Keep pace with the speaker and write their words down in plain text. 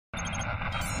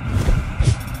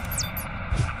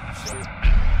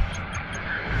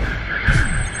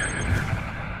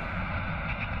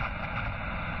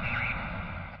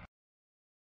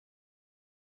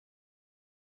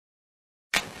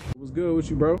What's good with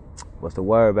you, bro? What's the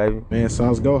word, baby? Man,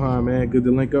 Sauce Gohan, man. Good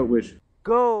to link up with you.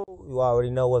 Go! You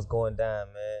already know what's going down,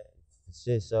 man.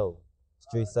 Shit show.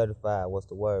 Street certified. What's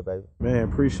the word, baby? Man,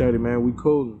 appreciate it, man. We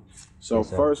coolin'. So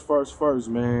first,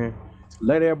 man.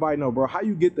 Let everybody know, bro. How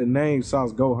you get the name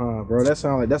Sauce Gohan, bro? That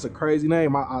sounds like that's a crazy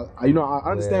name. I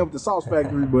understand with the Sauce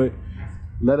Factory, but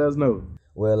let us know.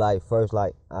 Well, like first,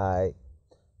 like as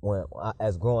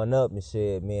growing up and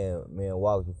shit, me and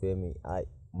Walka, you feel me?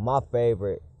 My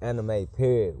favorite anime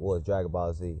period was Dragon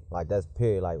Ball Z. Like that's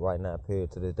period, like right now,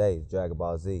 period to this day is Dragon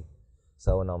Ball Z.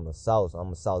 So when I'm a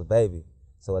Sauce baby.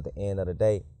 So at the end of the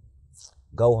day,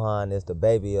 Gohan is the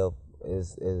baby of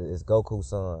is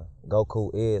Goku's son.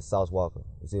 Goku is Sauce Walka.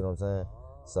 You see what I'm saying?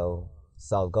 So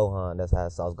Sauce Gohan, that's how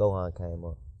Sauce Gohan came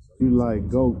up. You like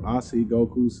I see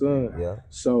Goku's son. Yeah.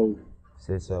 So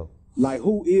Shit show. like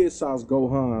who is Sauce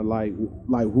Gohan? Like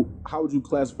who, how would you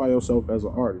classify yourself as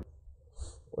an artist?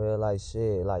 Well, like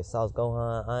shit, like Sauce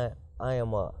Gohan, I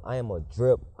am a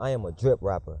drip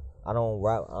rapper. I don't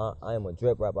rap. I am a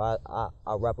drip rapper.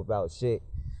 I rap about shit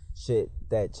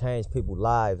that change people's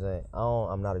lives, and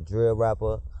I'm not a drill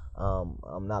rapper.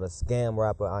 I'm not a scam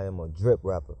rapper. I am a drip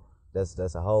rapper. That's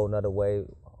a whole nother way,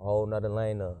 whole nother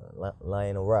lane of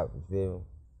rap. You feel me?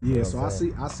 Yeah, so I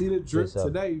see the drip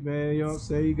today, man. You know what I'm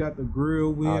saying? You got the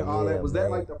grill win, all that. Was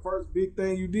that like the first big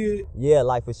thing you did? Yeah,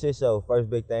 like for shit show, first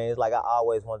big thing. It's like I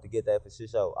always wanted to get that for shit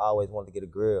show. I always wanted to get a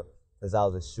grill. Since I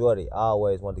was a shorty, I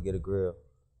always wanted to get a grill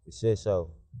for shit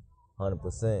show.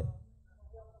 100%.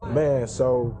 Man,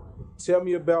 so tell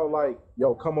me about like,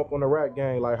 come up on the rap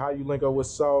game, like how you link up with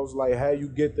Sauce, like how you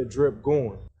get the drip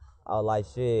going. I was like,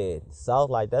 shit, Sauce,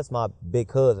 like that's my big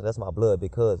cousin, that's my blood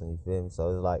big cousin, you feel me? So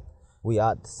it's like,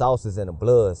 Sauce is in the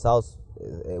blood. Sauce,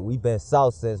 we been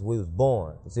Sauce since we was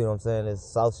born. You see what I'm saying? This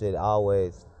Sauce shit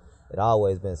always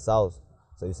been Sauce.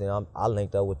 So you see, I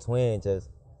linked up with Twin.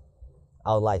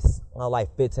 I was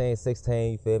like 15,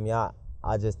 16. You feel me?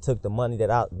 I just took the money that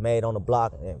I made on the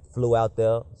block and flew out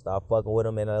there, started fucking with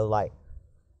him, and it was like,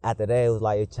 after that, it was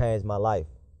like it changed my life.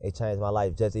 It changed my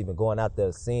life just even going out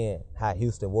there, seeing how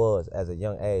Houston was as a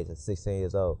young age, at 16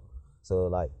 years old. So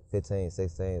like 15,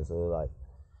 16. So like.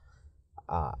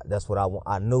 That's what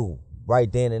I knew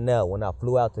right then and there when I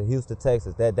flew out to Houston,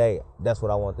 Texas that day. That's what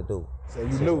I wanted to do. So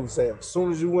you knew, say as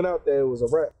soon as you went out there, it was a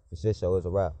rap. For shit show, it was a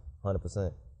rap,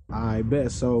 100%. I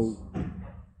bet. So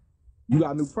you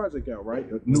got a new project out, right?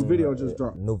 A new video just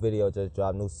dropped. New video just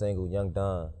dropped. New single, Young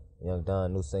Don,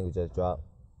 new single just dropped.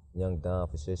 Young Don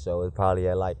for shit show. It's probably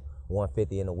at like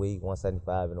 150 in a week,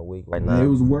 175 in a week right now. Man, it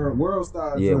was World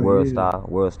Star. Yeah, World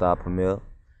Star premiere.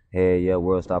 Hell yeah,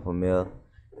 World Star premiere.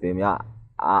 Feel me?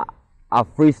 I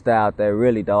freestyled that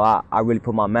really though. I really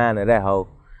put my mind in that hoe.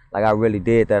 Like I really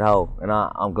did that hoe. And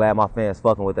I'm glad my fans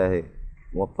fucking with that hit.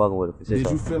 Fucking with it for shit.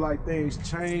 Did you feel like things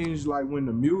changed like when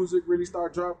the music really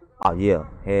started dropping? Oh yeah.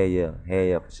 Hell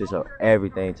yeah for shit show.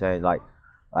 Everything changed. Like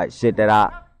shit that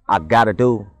I gotta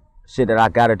do. Shit that I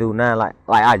gotta do now. Like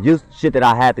shit that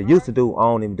I had to used to do. I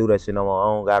don't even do that shit no more.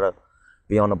 I don't gotta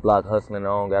be on the block hustling. I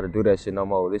don't gotta do that shit no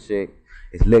more. This shit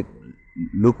is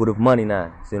lucrative money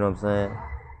now. See what I'm saying?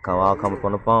 All coming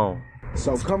from the phone.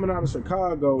 So coming out of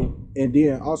Chicago and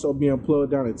then also being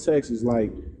plugged down in Texas,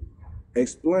 like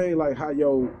explain like how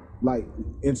like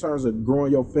in terms of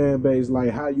growing your fan base,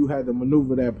 like how you had to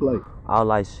maneuver that play. I was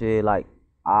like shit, like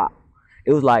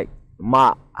it was like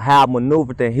how I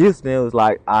maneuvered in Houston. It was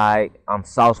like I'm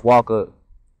Sauce Walka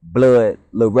blood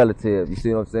little relative. You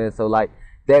see what I'm saying? So like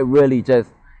that really just.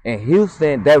 In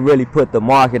Houston, that really put the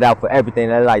market out for everything.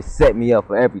 That like set me up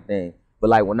for everything.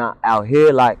 But like when I out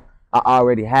here, like I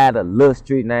already had a little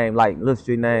street name,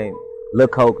 Lil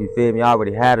Coke, you feel me? I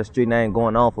already had a street name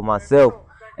going on for myself.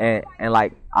 And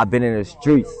like I've been in the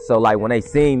streets. So like when they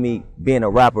seen me being a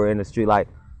rapper in the street, like,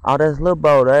 oh, that's Lil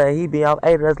Bo, he be off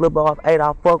 8, that's Lil Bo off 8,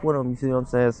 I'll fuck with him, you see what I'm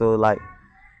saying? So like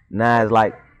now it's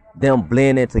like them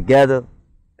blending together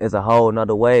is a whole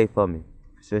nother wave for me.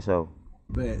 Sure.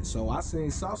 Bet. So I seen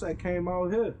Sauce that came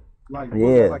out here. Like,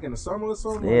 yeah. Like in the summer or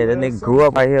something? Yeah, that nigga grew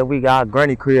up right here. We got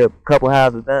granny crib, couple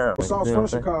houses down. Sauce from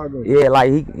Chicago. Yeah, like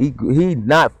he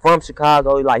not from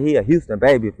Chicago. Like he a Houston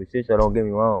baby for shit. So don't get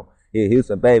me wrong. He a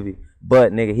Houston baby.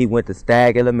 But nigga, he went to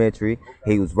Stagg Elementary.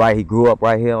 He grew up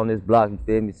right here on this block. You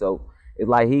feel me? So it's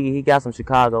like he got some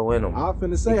Chicago in him. I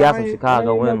finna say, he got some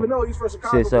Chicago in him. I never know he's from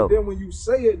Chicago. But then when you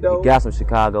say it though, he got some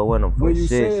Chicago in him. When you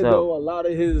say it though, a lot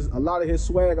of his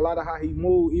swag, a lot of how he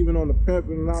moved, even on the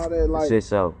pimping and all that, like shit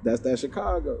show. That's that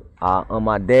Chicago.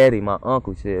 My daddy, my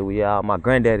uncle shit, my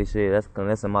granddaddy shit.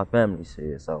 That's in my family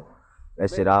shit. So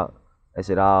that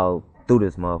shit all through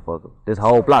this motherfucker. This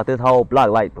whole block,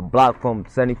 like the block from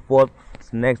 74th,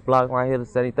 next block right here to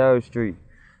 73rd Street.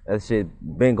 That shit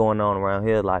been going on around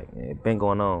here, like, it been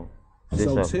going on. Shit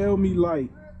so tell me, like,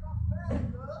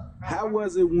 how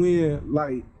was it when,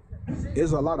 like,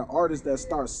 there's a lot of artists that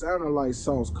start sounding like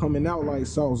Sauce, coming out like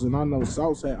Sauce, and I know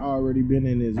Sauce had already been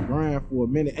in his grind for a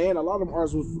minute, and a lot of them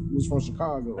artists was from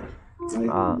Chicago.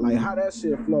 Like how that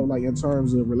shit flow, like in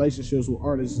terms of relationships with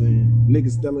artists and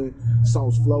niggas stealing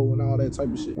Sauce flow and all that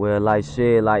type of shit. Well, like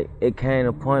shit, like it came to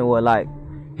a point where like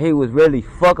he was really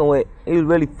fucking with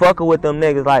them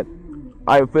niggas. Like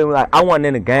I feel me, like I wasn't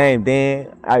in the game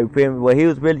then. I feel me, but he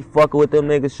was really fucking with them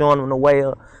niggas, showing them the way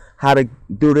of how to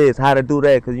do this, how to do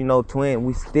that. Cause you know, twin,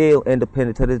 we still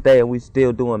independent to this day, and we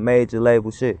still doing major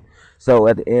label shit. So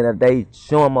at the end of the day,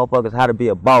 showing motherfuckers how to be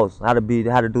a boss, how to do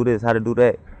this, how to do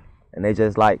that. And they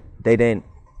just like, they didn't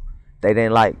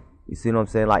like, you see what I'm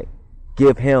saying? Like,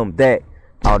 give him that.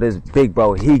 Oh, this big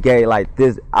bro, he gave like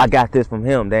this, I got this from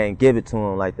him. They ain't give it to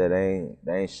him like that.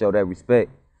 They ain't show that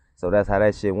respect. So that's how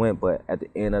that shit went. But at the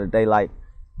end of the day, like,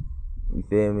 you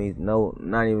feel me? No,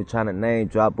 not even trying to name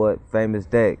drop, but Famous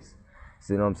Dex.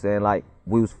 See what I'm saying? Like,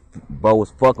 bro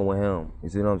was fucking with him. You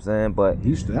see what I'm saying? But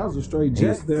that was a straight jet.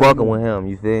 He was fucking with him.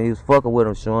 You feel me? He was fucking with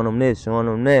him, showing him this, showing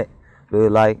him that.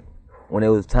 But like, when it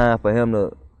was time for him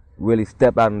to really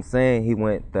step out and sing, he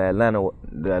went the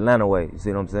Atlanta way. You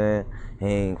see what I'm saying? He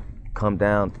ain't come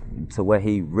down to where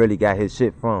he really got his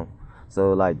shit from.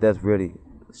 So like that's really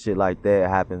shit like that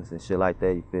happens and shit like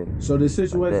that. You feel me? So the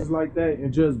situations like that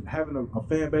and just having a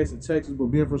fan base in Texas but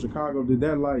being from Chicago, did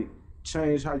that like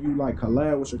change how you like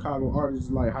collab with Chicago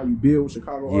artists, like how you build with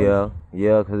Chicago artists?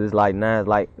 Yeah, cause it's like now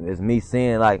it's me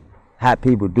seeing like how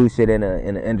people do shit in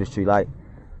the industry. Like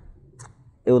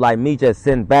it was like me just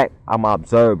sitting back. I'm an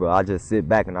observer. I just sit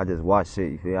back and I just watch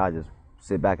shit. You feel me? I just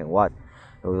sit back and watch.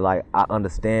 It was like I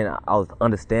was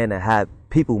understanding how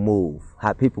people move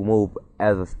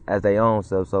as they own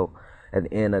self. So at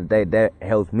the end of the day, that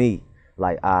helps me.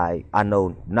 Like I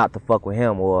know not to fuck with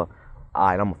him, or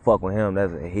alright, I'ma fuck with him.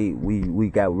 We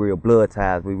got real blood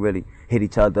ties. We really hit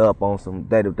each other up on some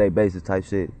day-to-day basis type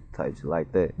shit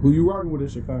like that. Who you working with in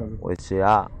Chicago? Well, shit,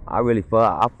 I really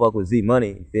fuck with Z Money.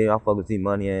 You feel me? I fuck with Z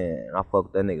Money and I fuck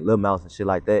with that nigga Lil Mouse and shit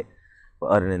like that. But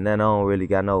other than that, I don't really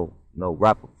got no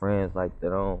rapper friends like that.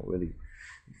 I don't really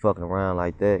be fucking around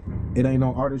like that. It ain't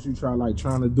no artist you trying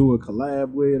to do a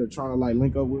collab with or trying to like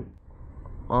link up with?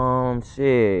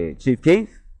 Shit, Chief Keef.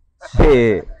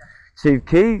 Shit, Chief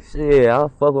Keef. Shit, I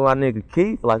fuck with my nigga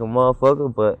Keef like a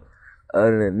motherfucker. But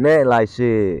other than that, like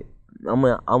shit, I'm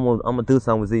gonna do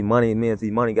something with Z Money. Me and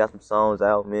Z Money got some songs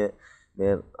out, man.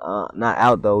 Not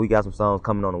out though. We got some songs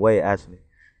coming on the way actually.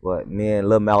 But me and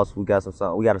Lil Mouse, we got some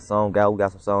songs. We got a song out. We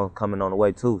got some songs coming on the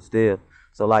way too. Still,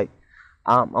 so like,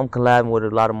 I'm collabing with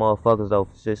a lot of motherfuckers though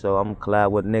for shit. So I'm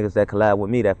collab with niggas that collab with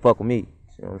me, that fuck with me.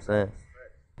 You know what I'm saying?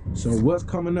 So what's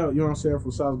coming up? You know what I'm saying,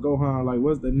 for Sauce Gohan? Like,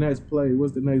 what's the next play?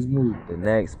 What's the next move? The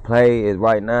next play is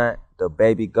right now. The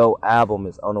Baby Go album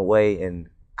is on the way in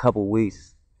a couple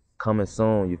weeks. Coming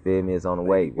soon, you feel me? It's on the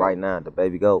way right now. The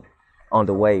Baby Go on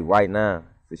the way right now.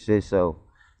 The shit show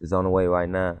is on the way right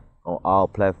now on all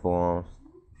platforms.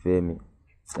 You feel me?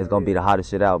 It's gonna be the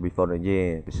hottest shit out before the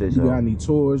year. The shit show. You got any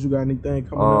tours? You got anything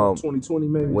coming up? 2020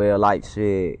 maybe? Well, like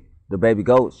shit, the Baby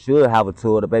Goat should have a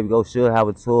tour. The Baby Goat should have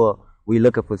a tour. We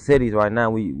looking for cities right now.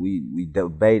 We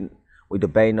debating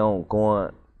on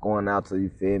going out to,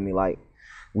 you feel me? Like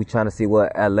we trying to see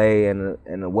what LA and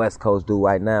the West Coast do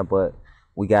right now, but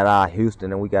we got our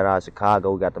Houston and we got our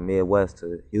Chicago. We got the Midwest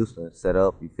to Houston set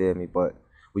up, you feel me? But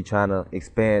we trying to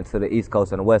expand to the East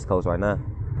Coast and the West Coast right now.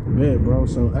 Man, bro,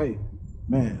 so hey,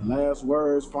 man, last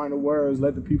words, final words,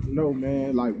 let the people know,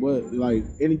 man, like what, like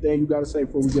anything you gotta say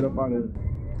before we get up out of here.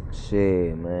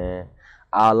 Shit, man.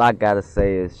 All I gotta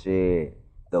say is shit,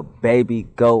 the Baby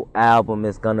Goat album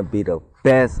is gonna be the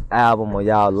best album of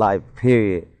y'all life,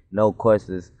 period. No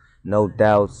questions, no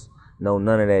doubts, no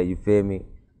none of that, you feel me?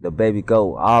 The Baby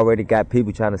Goat, I already got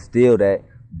people trying to steal that,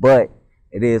 but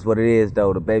it is what it is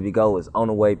though. The Baby Goat is on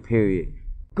the way, period.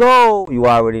 Go! You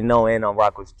already know, and I'm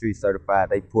Rock with Street certified.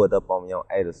 They pulled up on me on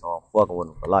 8, so I'm fucking with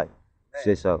them for life.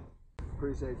 Shit show.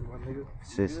 Appreciate you, my nigga.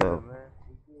 Shit show. Man.